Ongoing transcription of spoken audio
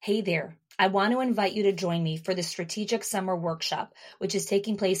Hey there. I want to invite you to join me for the Strategic Summer Workshop, which is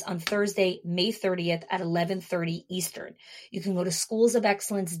taking place on Thursday, May 30th at 11:30 Eastern. You can go to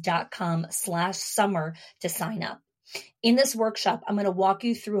schoolsofexcellence.com/summer to sign up. In this workshop, I'm going to walk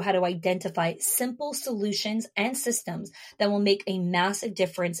you through how to identify simple solutions and systems that will make a massive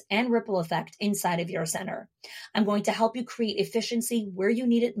difference and ripple effect inside of your center. I'm going to help you create efficiency where you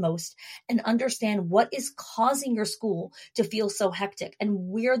need it most and understand what is causing your school to feel so hectic and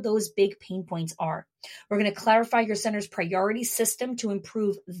where those big pain points are. We're going to clarify your center's priority system to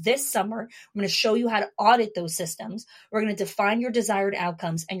improve this summer. I'm going to show you how to audit those systems. We're going to define your desired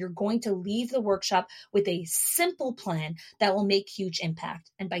outcomes, and you're going to leave the workshop with a simple plan that will make huge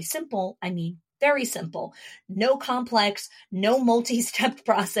impact. And by simple, I mean very simple. No complex, no multi-step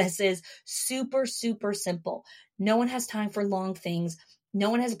processes, super, super simple. No one has time for long things. No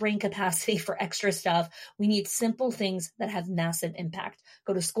one has brain capacity for extra stuff. We need simple things that have massive impact.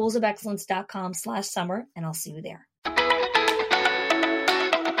 Go to schoolsofexcellence.com/summer, and I'll see you there.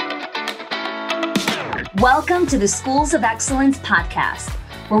 Welcome to the Schools of Excellence podcast,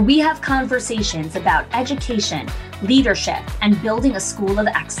 where we have conversations about education, leadership, and building a school of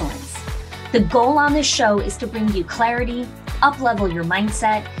excellence. The goal on this show is to bring you clarity, up-level your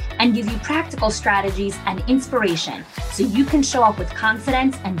mindset, and give you practical strategies and inspiration so you can show up with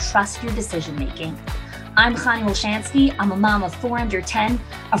confidence and trust your decision-making. I'm Chani Wolshansky. I'm a mom of 4 under 10,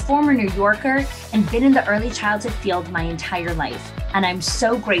 a former New Yorker, and been in the early childhood field my entire life. And I'm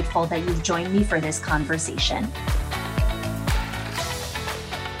so grateful that you've joined me for this conversation.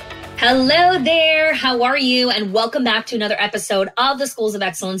 Hello there. How are you? And welcome back to another episode of the Schools of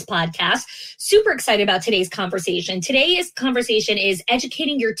Excellence podcast. Super excited about today's conversation. Today's conversation is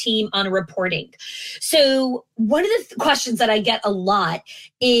educating your team on reporting. So one of the questions that I get a lot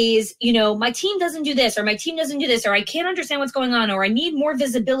is, my team doesn't do this, or my team doesn't do this, or I can't understand what's going on, or I need more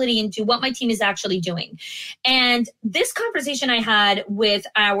visibility into what my team is actually doing. And this conversation I had with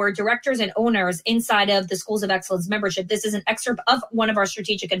our directors and owners inside of the Schools of Excellence membership, this is an excerpt of one of our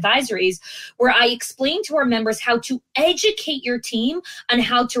strategic advisories where I explain to our members how to educate your team on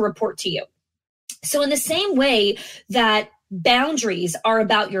how to report to you. So in the same way that boundaries are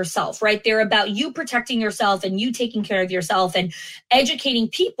about yourself, right? They're about you protecting yourself and you taking care of yourself and educating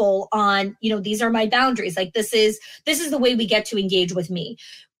people on, these are my boundaries. Like this is the way we get to engage with me.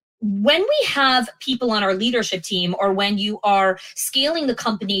 When we have people on our leadership team, or when you are scaling the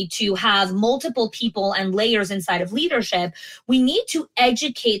company to have multiple people and layers inside of leadership, we need to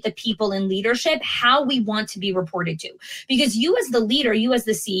educate the people in leadership how we want to be reported to. Because you as the leader, you as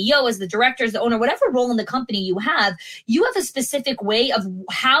the CEO, as the director, as the owner, whatever role in the company you have a specific way of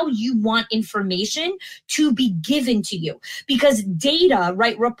how you want information to be given to you. Because data,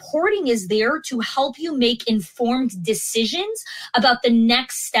 right, reporting is there to help you make informed decisions about the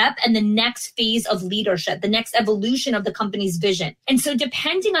next step and the next phase of leadership, the next evolution of the company's vision. And so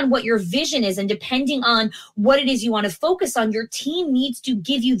depending on what your vision is and depending on what it is you want to focus on, your team needs to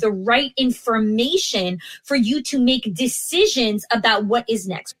give you the right information for you to make decisions about what is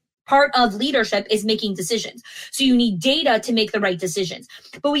next. Part of leadership is making decisions. So you need data to make the right decisions.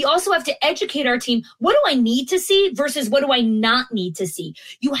 But we also have to educate our team. What do I need to see versus what do I not need to see?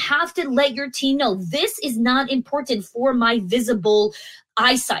 You have to let your team know this is not important for my visible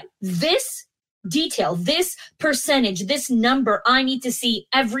eyesight. This detail, this percentage, this number I need to see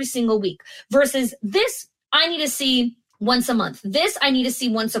every single week versus this I need to see once a month. This I need to see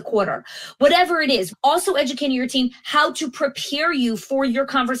once a quarter. Whatever it is. Also educating your team how to prepare you for your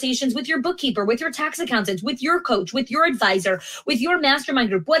conversations with your bookkeeper, with your tax accountant, with your coach, with your advisor, with your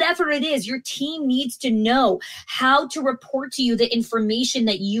mastermind group. Whatever it is, your team needs to know how to report to you the information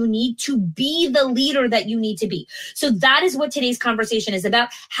that you need to be the leader that you need to be. So that is what today's conversation is about,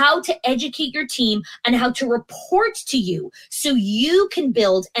 how to educate your team and how to report to you so you can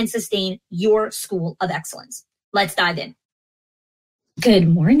build and sustain your school of excellence. Let's dive in. Good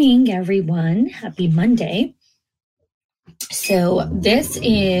morning, everyone. Happy Monday. So this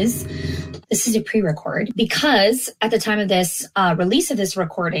is a pre-record because at the time of this release of this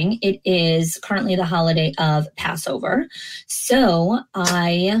recording, it is currently the holiday of Passover. So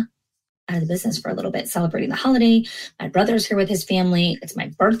I out of the business for a little bit, celebrating the holiday. My brother's here with his family. It's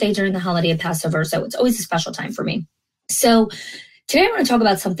my birthday during the holiday of Passover. So it's always a special time for me. So today I want to talk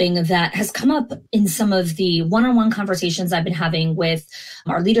about something that has come up in some of the one-on-one conversations I've been having with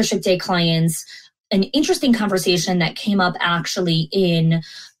our Leadership Day clients. An interesting conversation that came up actually in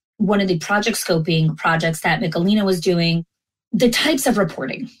one of the project scoping projects that Michelina was doing, the types of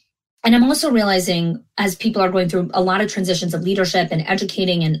reporting. And I'm also realizing as people are going through a lot of transitions of leadership and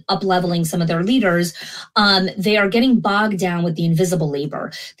educating and up-leveling some of their leaders, they are getting bogged down with the invisible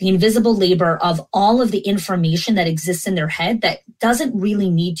labor of all of the information that exists in their head that doesn't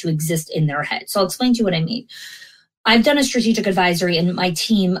really need to exist in their head. So I'll explain to you what I mean. I've done a strategic advisory in my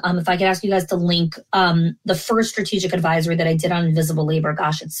team. If I could ask you guys to link the first strategic advisory that I did on invisible labor,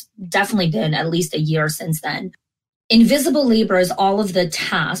 gosh, it's definitely been at least a year since then. Invisible labor is all of the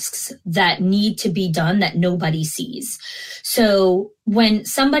tasks that need to be done that nobody sees. So when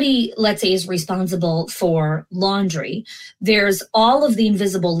somebody, let's say, is responsible for laundry, there's all of the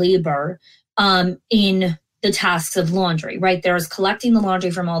invisible labor in the tasks of laundry, right? There's collecting the laundry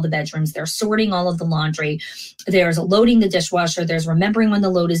from all the bedrooms. There's sorting all of the laundry. There's loading the dishwasher. There's remembering when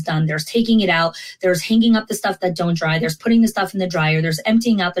the load is done. There's taking it out. There's hanging up the stuff that don't dry. There's putting the stuff in the dryer. There's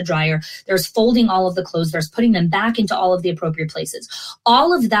emptying out the dryer. There's folding all of the clothes. There's putting them back into all of the appropriate places.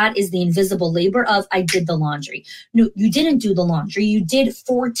 All of that is the invisible labor of I did the laundry. No, you didn't do the laundry. You did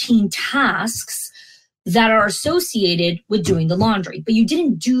 14 tasks that are associated with doing the laundry, but you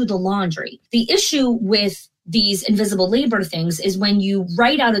didn't do the laundry. The issue with these invisible labor things is when you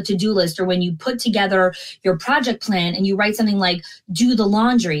write out a to-do list or when you put together your project plan and you write something like do the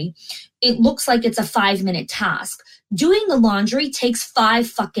laundry, it looks like it's a 5-minute task. Doing the laundry takes 5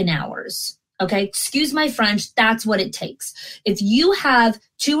 fucking hours. Okay, excuse my French, that's what it takes. If you have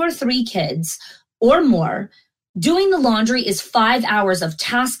 2 or 3 kids or more, doing the laundry is 5 hours of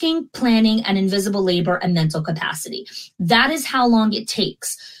tasking, planning, and invisible labor and mental capacity. That is how long it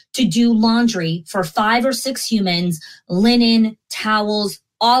takes to do laundry for 5 or 6 humans, linen, towels,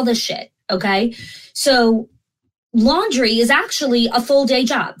 all the shit, okay? So laundry is actually a full day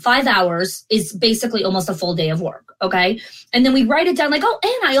job. 5 hours is basically almost a full day of work, okay? And then we write it down like, oh,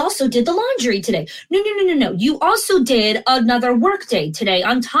 and I also did the laundry today. No. You also did another work day today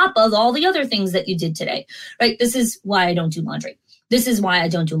on top of all the other things that you did today, right? This is why I don't do laundry.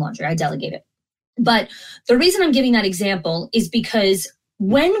 I delegate it. But the reason I'm giving that example is because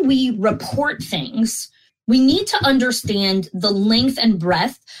when we report things, we need to understand the length and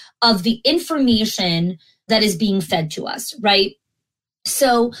breadth of the information that is being fed to us, right?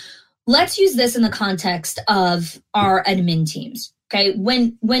 So let's use this in the context of our admin teams, okay?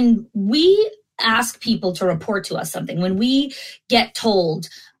 When we ask people to report to us something, when we get told,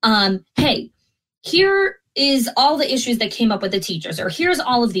 hey, here is all the issues that came up with the teachers, or here's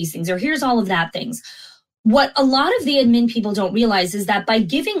all of these things, or here's all of that things. What a lot of the admin people don't realize is that by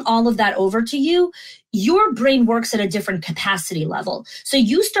giving all of that over to you, your brain works at a different capacity level. So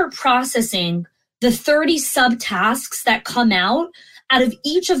you start processing the 30 subtasks that come out of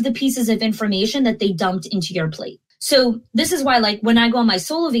each of the pieces of information that they dumped into your plate. So this is why, like, when I go on my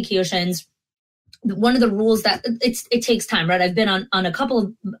solo vacations, one of the rules that it takes time, right? I've been on a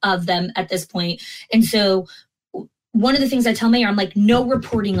couple of them at this point. And so one of the things I tell Mayor, I'm like, no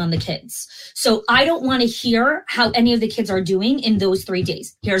reporting on the kids. So I don't want to hear how any of the kids are doing in those 3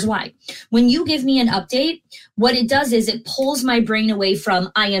 days. Here's why. When you give me an update, what it does is it pulls my brain away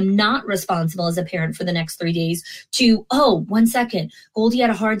from I am not responsible as a parent for the next 3 days to, oh, 1 second, Goldie had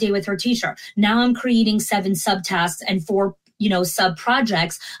a hard day with her teacher. Now I'm creating 7 subtasks and 4 sub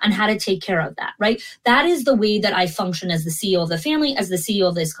projects on how to take care of that, right? That is the way that I function as the CEO of the family, as the CEO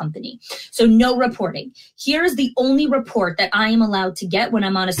of this company. So no reporting. Here's the only report that I am allowed to get when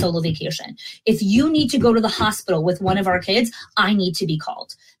I'm on a solo vacation. If you need to go to the hospital with one of our kids, I need to be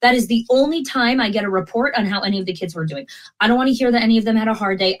called. That is the only time I get a report on how any of the kids were doing. I don't want to hear that any of them had a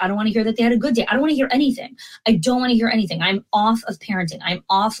hard day. I don't want to hear that they had a good day. I don't want to hear anything. I don't want to hear anything. I'm off of parenting. I'm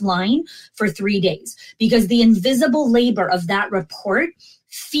offline for 3 days because the invisible labor of that report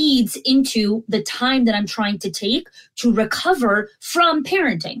feeds into the time that I'm trying to take to recover from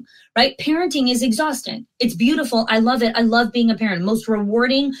parenting, right? Parenting is exhausting. It's beautiful. I love it. I love being a parent. Most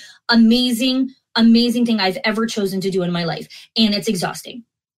rewarding, amazing thing I've ever chosen to do in my life. And it's exhausting.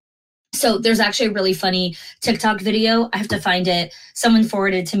 So there's actually a really funny TikTok video. I have to find it. Someone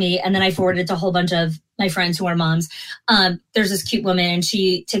forwarded it to me, and then I forwarded it to a whole bunch of my friends who are moms. There's this cute woman, and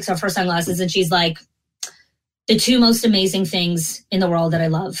she takes off her sunglasses, and she's like, the 2 most amazing things in the world that I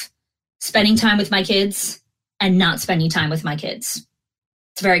love, spending time with my kids and not spending time with my kids.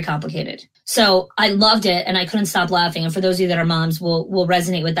 It's very complicated. So I loved it and I couldn't stop laughing. And for those of you that are moms will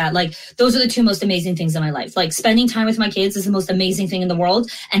resonate with that. Like, those are the 2 most amazing things in my life. Like, spending time with my kids is the most amazing thing in the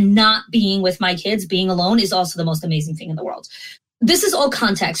world. And not being with my kids, being alone, is also the most amazing thing in the world. This is all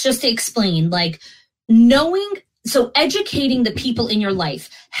context, just to explain, like, educating the people in your life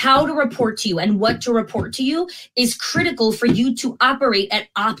how to report to you and what to report to you is critical for you to operate at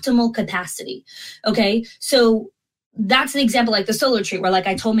optimal capacity. Okay. So that's an example like the solo retreat where like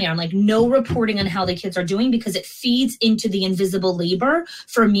I told me, I'm like, no reporting on how the kids are doing because it feeds into the invisible labor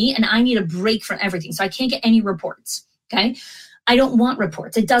for me and I need a break from everything. So I can't get any reports. Okay. I don't want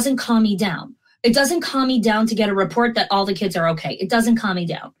reports. It doesn't calm me down. It doesn't calm me down to get a report that all the kids are okay. It doesn't calm me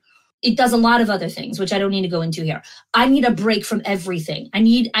down. It does a lot of other things, which I don't need to go into here. I need a break from everything. I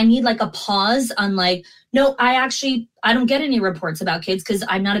need like a pause on like, no, I don't get any reports about kids because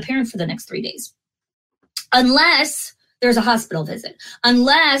I'm not a parent for the next 3 days. Unless there's a hospital visit,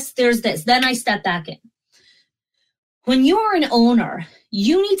 unless there's this, then I step back in. When you are an owner,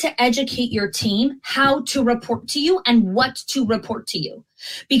 you need to educate your team how to report to you and what to report to you.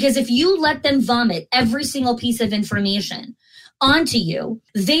 Because if you let them vomit every single piece of information onto you,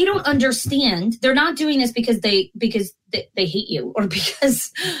 they don't understand. They're not doing this because they hate you or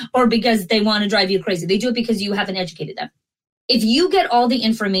because they want to drive you crazy. They do it because you haven't educated them. If you get all the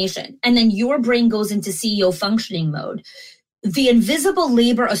information and then your brain goes into CEO functioning mode, the invisible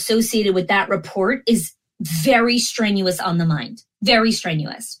labor associated with that report is very strenuous on the mind, very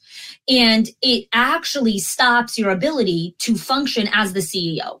strenuous. And it actually stops your ability to function as the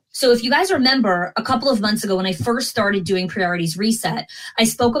CEO. So if you guys remember a couple of months ago when I first started doing Priorities Reset, I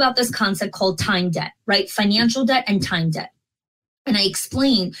spoke about this concept called time debt, right? Financial debt and time debt. And I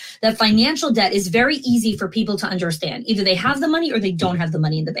explained that financial debt is very easy for people to understand. Either they have the money or they don't have the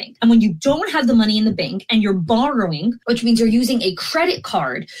money in the bank. And when you don't have the money in the bank and you're borrowing, which means you're using a credit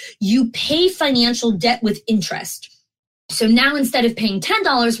card, you pay financial debt with interest. So now instead of paying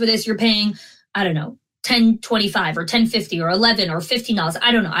 $10 for this, you're paying, I don't know, $10.25 or $10.50 or $11 or $15.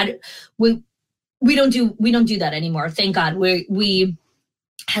 I don't know. We don't do that anymore. Thank God. We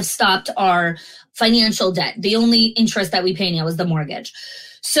have stopped our financial debt. The only interest that we pay now is the mortgage.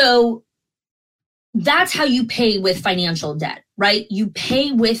 So that's how you pay with financial debt, right? You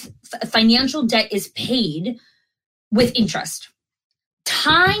pay with financial debt is paid with interest.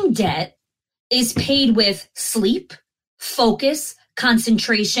 Time debt is paid with sleep, focus,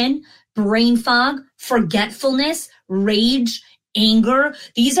 concentration, brain fog, forgetfulness, rage, anger.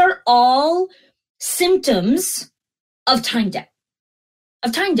 These are all symptoms of time debt.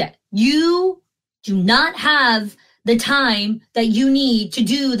 You do not have the time that you need to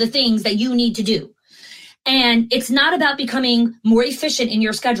do the things that you need to do. And it's not about becoming more efficient in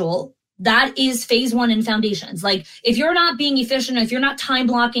your schedule. That is phase one in foundations. Like if you're not being efficient, if you're not time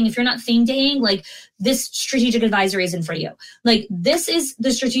blocking, if you're not theme daying, like this strategic advisory isn't for you. Like this is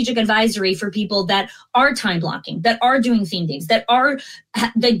the strategic advisory for people that are time blocking, that are doing theme days, that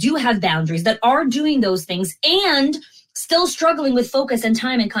do have boundaries, that are doing those things and still struggling with focus and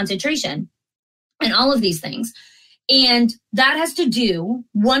time and concentration and all of these things. And that has to do,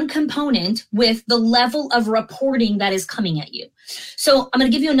 one component, with the level of reporting that is coming at you. So I'm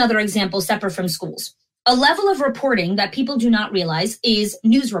going to give you another example separate from schools. A level of reporting that people do not realize is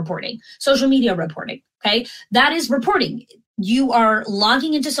news reporting, social media reporting, okay? That is reporting. You are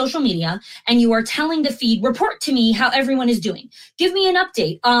logging into social media and you are telling the feed, report to me how everyone is doing. Give me an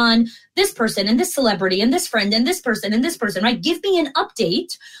update on this person and this celebrity and this friend and this person, right? Give me an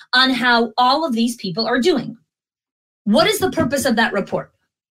update on how all of these people are doing. What is the purpose of that report?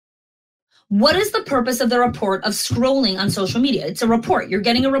 What is the purpose of the report of scrolling on social media? It's a report. You're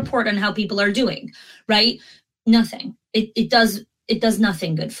getting a report on how people are doing, right? Nothing. It does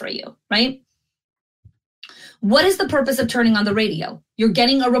nothing good for you, right? What is the purpose of turning on the radio? You're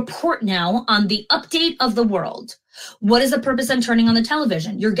getting a report now on the update of the world. What is the purpose of turning on the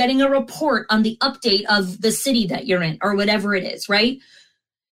television? You're getting a report on the update of the city that you're in or whatever it is, right?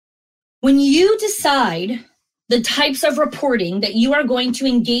 When you decide the types of reporting that you are going to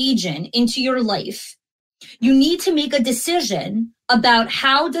engage in into your life, you need to make a decision about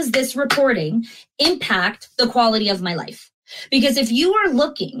how does this reporting impact the quality of my life? Because if you are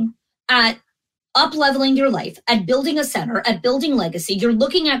looking at up-leveling your life, at building a center, at building legacy, you're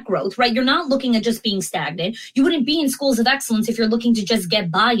looking at growth, right? You're not looking at just being stagnant. You wouldn't be in schools of excellence if you're looking to just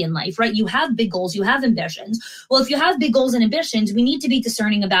get by in life, right? You have big goals, you have ambitions. Well, if you have big goals and ambitions, we need to be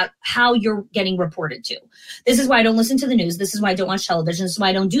discerning about how you're getting reported to. This is why I don't listen to the news. This is why I don't watch television. This is why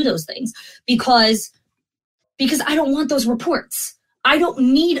I don't do those things, because I don't want those reports. I don't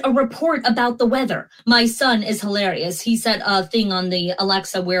need a report about the weather. My son is hilarious. He set a thing on the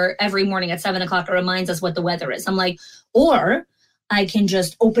Alexa where every morning at 7 o'clock it reminds us what the weather is. I'm like, or I can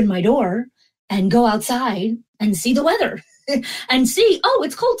just open my door and go outside and see the weather and see, oh,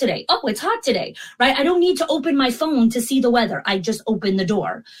 it's cold today. Oh, it's hot today, right? I don't need to open my phone to see the weather. I just open the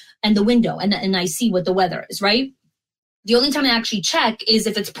door and the window and I see what the weather is, right? The only time I actually check is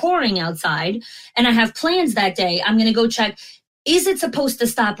if it's pouring outside and I have plans that day. I'm going to go check, is it supposed to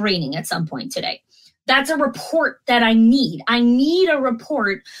stop raining at some point today? That's a report that I need. I need a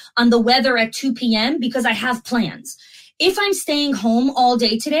report on the weather at 2 p.m. because I have plans. If I'm staying home all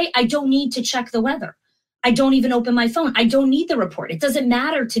day today, I don't need to check the weather. I don't even open my phone. I don't need the report. It doesn't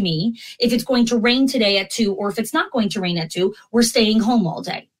matter to me if it's going to rain today at 2 or if it's not going to rain at 2. We're staying home all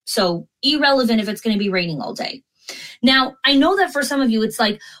day. So irrelevant if it's going to be raining all day. Now, I know that for some of you, it's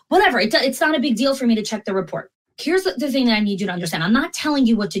like, whatever, it's not a big deal for me to check the report. Here's the thing that I need you to understand. I'm not telling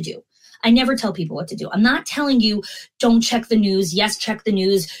you what to do. I never tell people what to do. I'm not telling you, don't check the news. Yes, check the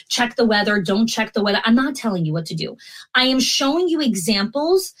news. Check the weather. Don't check the weather. I'm not telling you what to do. I am showing you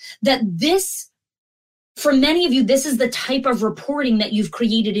examples that this, for many of you, this is the type of reporting that you've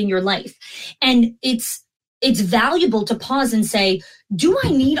created in your life. And it's valuable to pause and say, do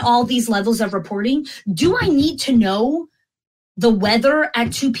I need all these levels of reporting? Do I need to know the weather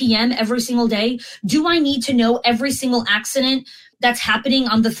at 2 p.m. every single day? Do I need to know every single accident that's happening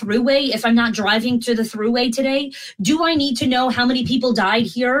on the thruway if I'm not driving to the thruway today? Do I need to know how many people died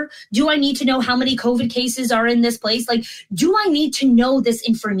here? Do I need to know how many COVID cases are in this place? Like, do I need to know this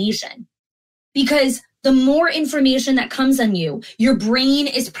information? Because the more information that comes on you, your brain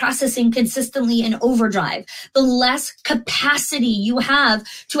is processing consistently in overdrive. The less capacity you have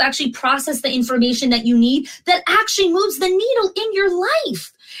to actually process the information that you need that actually moves the needle in your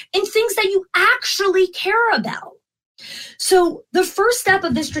life, in things that you actually care about. So the first step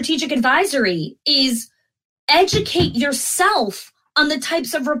of this strategic advisory is educate yourself on the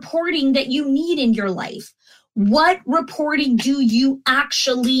types of reporting that you need in your life. What reporting do you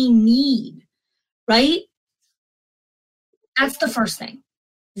actually need? Right? That's the first thing.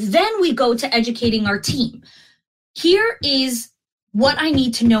 Then we go to educating our team. Here is what I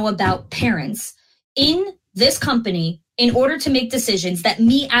need to know about parents in this company in order to make decisions that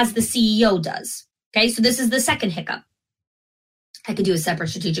me as the CEO does. Okay, so this is the second hiccup. I could do a separate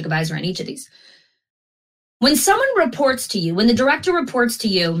strategic advisor on each of these. When someone reports to you, when the director reports to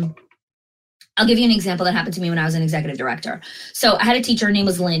you, I'll give you an example that happened to me when I was an executive director. So I had a teacher, her name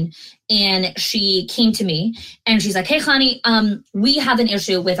was Lynn, and she came to me and she's like, hey, Khani, we have an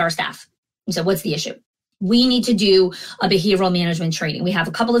issue with our staff. I said, what's the issue? We need to do a behavioral management training. We have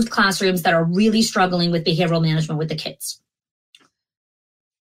a couple of classrooms that are really struggling with behavioral management with the kids.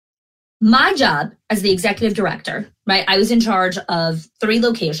 My job as the executive director, right? I was in charge of 3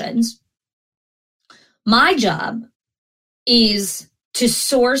 locations. My job is to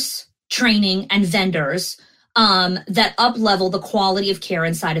source training and vendors that up-level the quality of care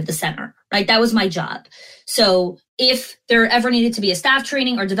inside of the center, right? That was my job. So if there ever needed to be a staff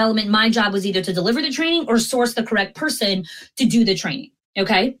training or development, my job was either to deliver the training or source the correct person to do the training,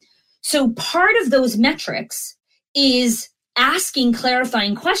 okay? So part of those metrics is asking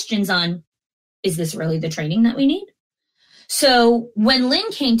clarifying questions on, is this really the training that we need? So when Lynn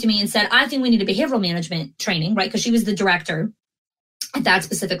came to me and said, I think we need a behavioral management training, right? Because she was the director at that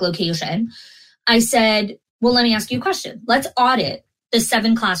specific location. I said, well, let me ask you a question. Let's audit the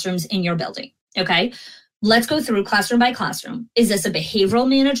 7 classrooms in your building, okay? Let's go through classroom by classroom. Is this a behavioral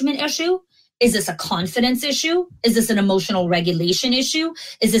management issue? Is this a confidence issue? Is this an emotional regulation issue?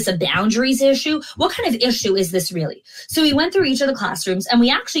 Is this a boundaries issue? What kind of issue is this really? So we went through each of the classrooms and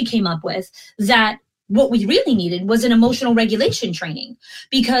we actually came up with that what we really needed was an emotional regulation training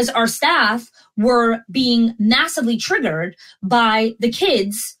because our staff were being massively triggered by the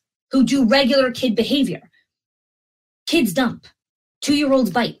kids who do regular kid behavior. Kids dump, 2-year-olds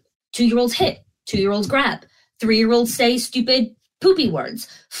bite, 2-year-olds hit, 2-year-olds grab, 3-year-olds say stupid poopy words,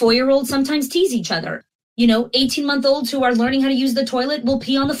 4-year-olds sometimes tease each other. 18-month-olds who are learning how to use the toilet will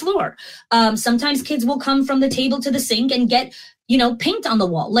pee on the floor. Sometimes kids will come from the table to the sink and get, paint on the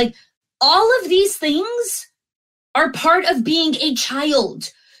wall. Like, all of these things are part of being a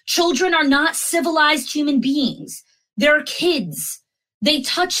child. Children are not civilized human beings. They're kids. They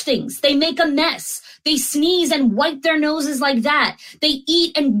touch things. They make a mess. They sneeze and wipe their noses like that. They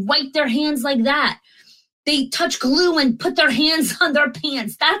eat and wipe their hands like that. They touch glue and put their hands on their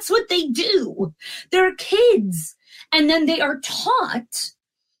pants. That's what they do. They're kids. And then they are taught,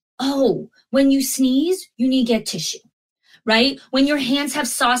 when you sneeze, you need to get tissue. Right? When your hands have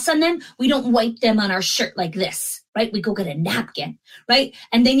sauce on them, we don't wipe them on our shirt like this, right? We go get a napkin, right?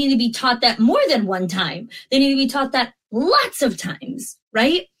 And they need to be taught that more than one time. They need to be taught that lots of times,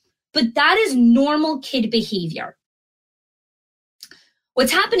 right? But that is normal kid behavior.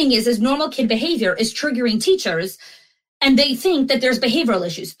 What's happening is normal kid behavior is triggering teachers and they think that there's behavioral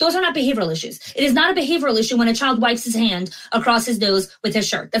issues. Those are not behavioral issues. It is not a behavioral issue when a child wipes his hand across his nose with his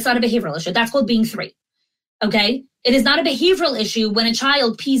shirt. That's not a behavioral issue. That's called being 3. Okay. It is not a behavioral issue when a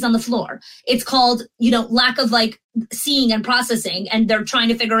child pees on the floor. It's called, lack of seeing and processing, and they're trying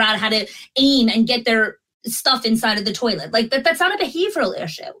to figure out how to aim and get their stuff inside of the toilet. That's not a behavioral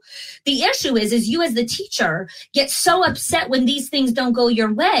issue. The issue is you as the teacher get so upset when these things don't go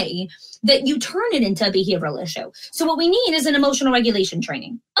your way that you turn it into a behavioral issue. So what we need is an emotional regulation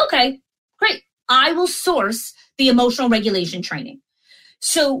training. Okay, great. I will source the emotional regulation training.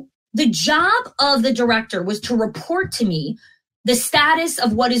 So the job of the director was to report to me the status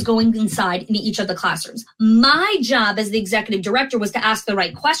of what is going inside in each of the classrooms. My job as the executive director was to ask the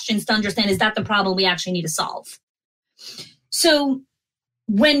right questions to understand, is that the problem we actually need to solve? So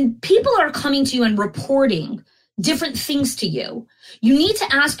when people are coming to you and reporting different things to you, you need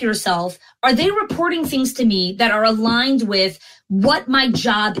to ask yourself, are they reporting things to me that are aligned with what my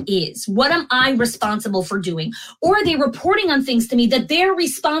job is? What am I responsible for doing? Or are they reporting on things to me that they're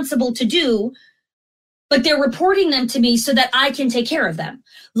responsible to do, but they're reporting them to me so that I can take care of them?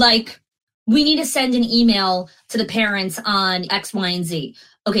 Like, we need to send an email to the parents on X, Y, and Z.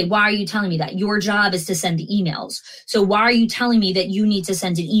 Okay, why are you telling me that? Your job is to send the emails. So why are you telling me that you need to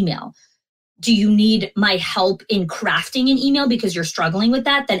send an email? Do you need my help in crafting an email because you're struggling with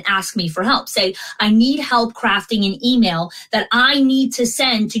that? Then ask me for help. Say, I need help crafting an email that I need to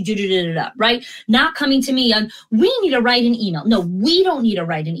send to do, right? Not coming to me on, we need to write an email. No, we don't need to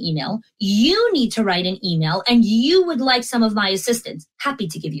write an email. You need to write an email, and you would like some of my assistance. Happy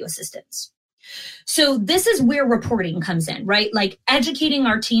to give you assistance. So this is where reporting comes in, right? Like educating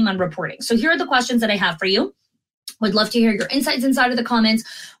our team on reporting. So here are the questions that I have for you. Would love to hear your insights inside of the comments.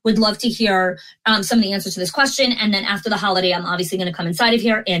 Would love to hear some of the answers to this question. And then after the holiday, I'm obviously going to come inside of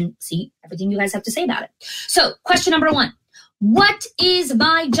here and see everything you guys have to say about it. So question number 1, what is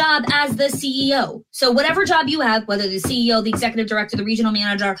my job as the CEO? So whatever job you have, whether the CEO, the executive director, the regional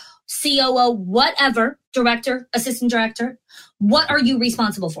manager, COO, whatever, director, assistant director, what are you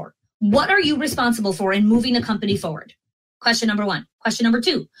responsible for? What are you responsible for in moving the company forward? Question number 1. Question number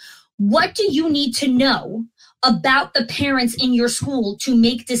 2, what do you need to know about the parents in your school to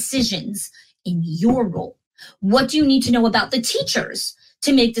make decisions in your role? What do you need to know about the teachers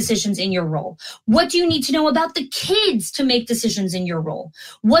to make decisions in your role? What do you need to know about the kids to make decisions in your role?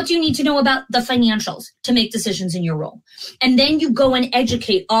 What do you need to know about the financials to make decisions in your role? And then you go and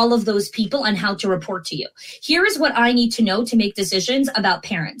educate all of those people on how to report to you. Here is what I need to know to make decisions about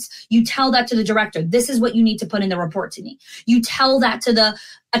parents. You tell that to the director. This is what you need to put in the report to me. You tell that to the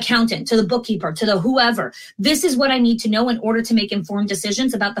accountant, to the bookkeeper, to the whoever. This is what I need to know in order to make informed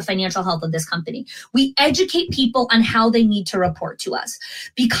decisions about the financial health of this company. We educate people on how they need to report to us,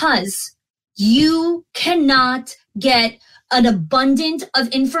 because you cannot get an abundance of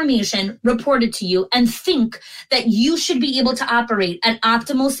information reported to you and think that you should be able to operate at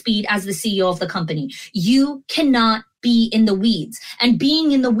optimal speed as the CEO of the company. You cannot be in the weeds. And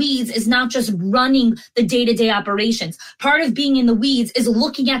being in the weeds is not just running the day-to-day operations. Part of being in the weeds is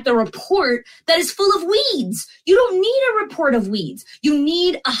looking at the report that is full of weeds. You don't need a report of weeds. You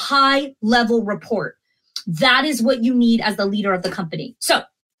need a high-level report. That is what you need as the leader of the company. So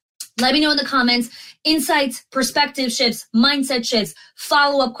let me know in the comments, insights, perspective shifts, mindset shifts,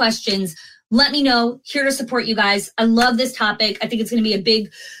 follow-up questions. Let me know. Here to support you guys. I love this topic. I think it's going to be a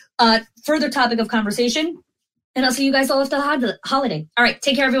big further topic of conversation. And I'll see you guys all after the holiday. All right,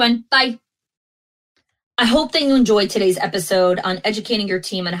 take care, everyone. Bye. I hope that you enjoyed today's episode on educating your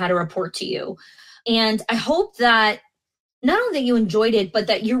team on how to report to you. And I hope that not only that you enjoyed it, but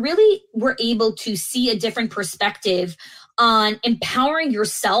that you really were able to see a different perspective on empowering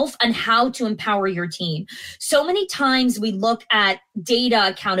yourself and how to empower your team. So many times we look at data,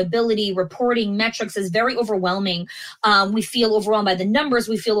 accountability, reporting, metrics as very overwhelming. We feel overwhelmed by the numbers.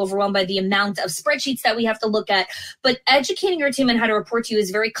 We feel overwhelmed by the amount of spreadsheets that we have to look at. But educating your team on how to report to you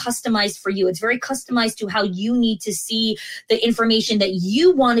is very customized for you. It's very customized to how you need to see the information that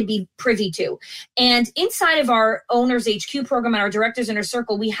you want to be privy to. And inside of our Owners HQ program and our Directors Inner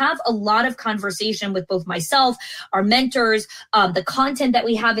Circle, we have a lot of conversation with both myself, our mentors, the content that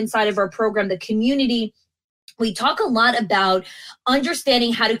we have inside of our program, the community. We talk a lot about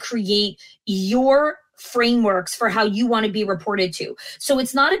understanding how to create your frameworks for how you want to be reported to. So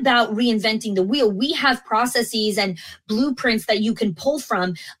it's not about reinventing the wheel. We have processes and blueprints that you can pull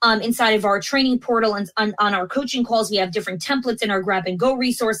from inside of our training portal, and on our coaching calls. We have different templates in our grab and go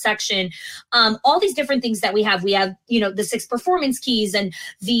resource section. All these different things that we have. We have, the 6 performance keys and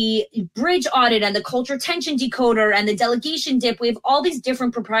the bridge audit and the culture tension decoder and the delegation dip. We have all these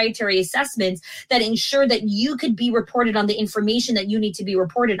different proprietary assessments that ensure that you could be reported on the information that you need to be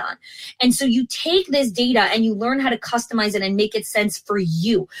reported on. And so you take this this data and you learn how to customize it and make it sense for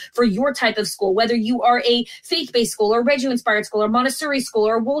you, for your type of school, whether you are a faith-based school or Reggio-inspired school or Montessori school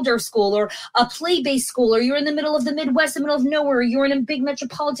or Waldorf school or a play-based school, or you're in the middle of the Midwest, the middle of nowhere, you're in a big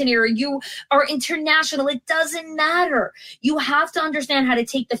metropolitan area, you are international, it doesn't matter. You have to understand how to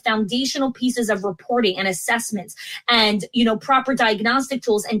take the foundational pieces of reporting and assessments and, proper diagnostic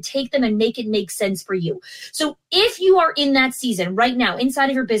tools and take them and make it make sense for you. So if you are in that season right now inside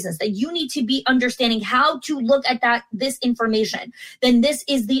of your business that you need to be understanding how to look at this information, then this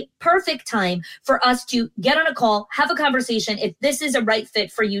is the perfect time for us to get on a call, have a conversation. If this is a right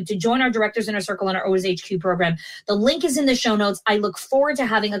fit for you to join our Directors Inner Circle and our OSHQ program, the link is in the show notes. I look forward to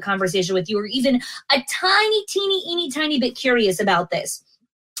having a conversation with you, or even a tiny bit curious about this.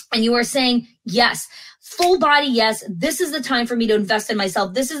 And you are saying, yes, full body, yes, this is the time for me to invest in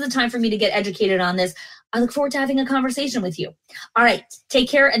myself. This is the time for me to get educated on this. I look forward to having a conversation with you. All right, take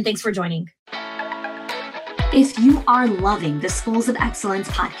care and thanks for joining. If you are loving the Schools of Excellence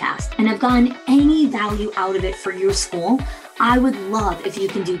podcast and have gotten any value out of it for your school, I would love if you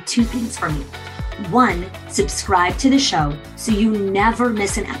can do two things for me. One, subscribe to the show so you never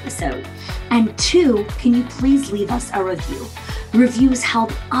miss an episode. And two, can you please leave us a review? Reviews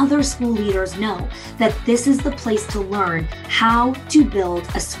help other school leaders know that this is the place to learn how to build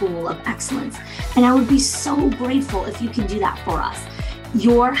a school of excellence. And I would be so grateful if you can do that for us.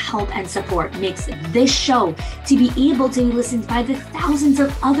 Your help and support makes this show to be able to be listened by the thousands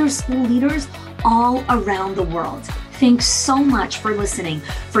of other school leaders all around the world. Thanks so much for listening,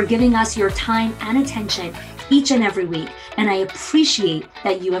 for giving us your time and attention each and every week. And I appreciate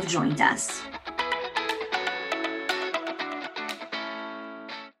that you have joined us.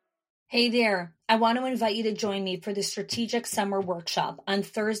 Hey there. I want to invite you to join me for the Strategic Summer Workshop on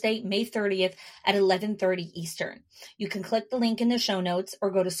Thursday, May 30th at 11:30 Eastern. You can click the link in the show notes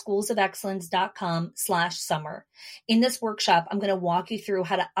or go to schoolsofexcellence.com/summer. In this workshop, I'm going to walk you through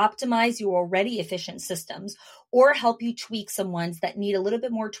how to optimize your already efficient systems or help you tweak some ones that need a little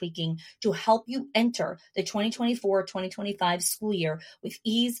bit more tweaking to help you enter the 2024-2025 school year with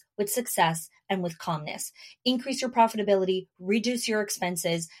ease, with success, and with calmness. Increase your profitability, reduce your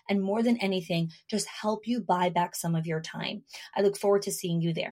expenses, and more than anything, just help you buy back some of your time. I look forward to seeing you there.